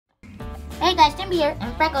Hey guys, Timber here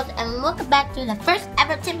and Freckles, and welcome back to the first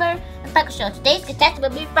ever Timber and Freckles show. Today's contestant will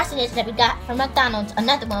be Freckles that we got from McDonald's.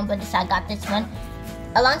 Another one, but I got this one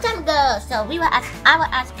a long time ago. So I will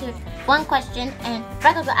ask you one question, and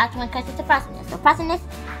Freckles will ask one question to Freckles. So Freckles,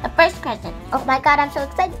 the first question. Oh my God, I'm so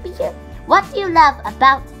excited to be here. What do you love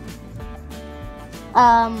about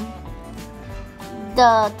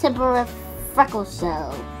the Timber and Freckles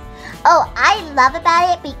show? Oh, I love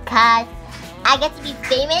about it because I get to be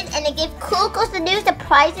famous and they give cool news, the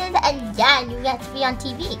prizes, and yeah, you get to be on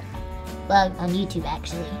TV. Well, on YouTube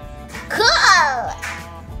actually. Cool!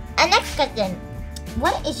 And next question.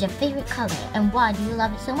 What is your favorite color and why do you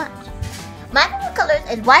love it so much? My favorite colors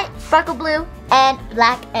is white, sparkle blue, and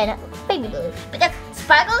black and baby blue. Because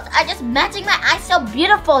sparkles are just matching my eyes so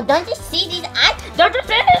beautiful. Don't you see these eyes? Don't you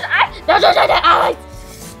see these eyes? Don't you see the eyes?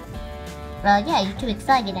 Well, yeah, you're too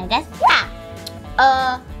excited, I guess. Yeah.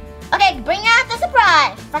 Okay, bring out the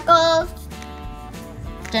surprise, Freckles.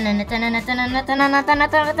 It's a new iPhone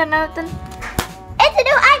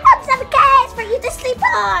 7 case for you to sleep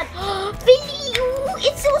on.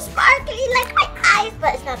 It's so sparkly like my eyes,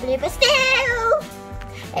 but it's not blue, but still.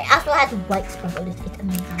 It also has white sparkles. It's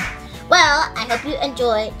amazing. Well, I hope you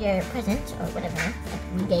enjoy your present or whatever that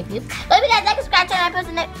we gave you. But if you guys like, subscribe to our post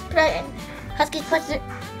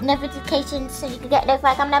notifications so you can get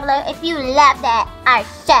notified. Comment down below if you love our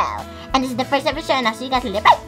show. And this is the first ever show, and I'll see you guys later. Bye!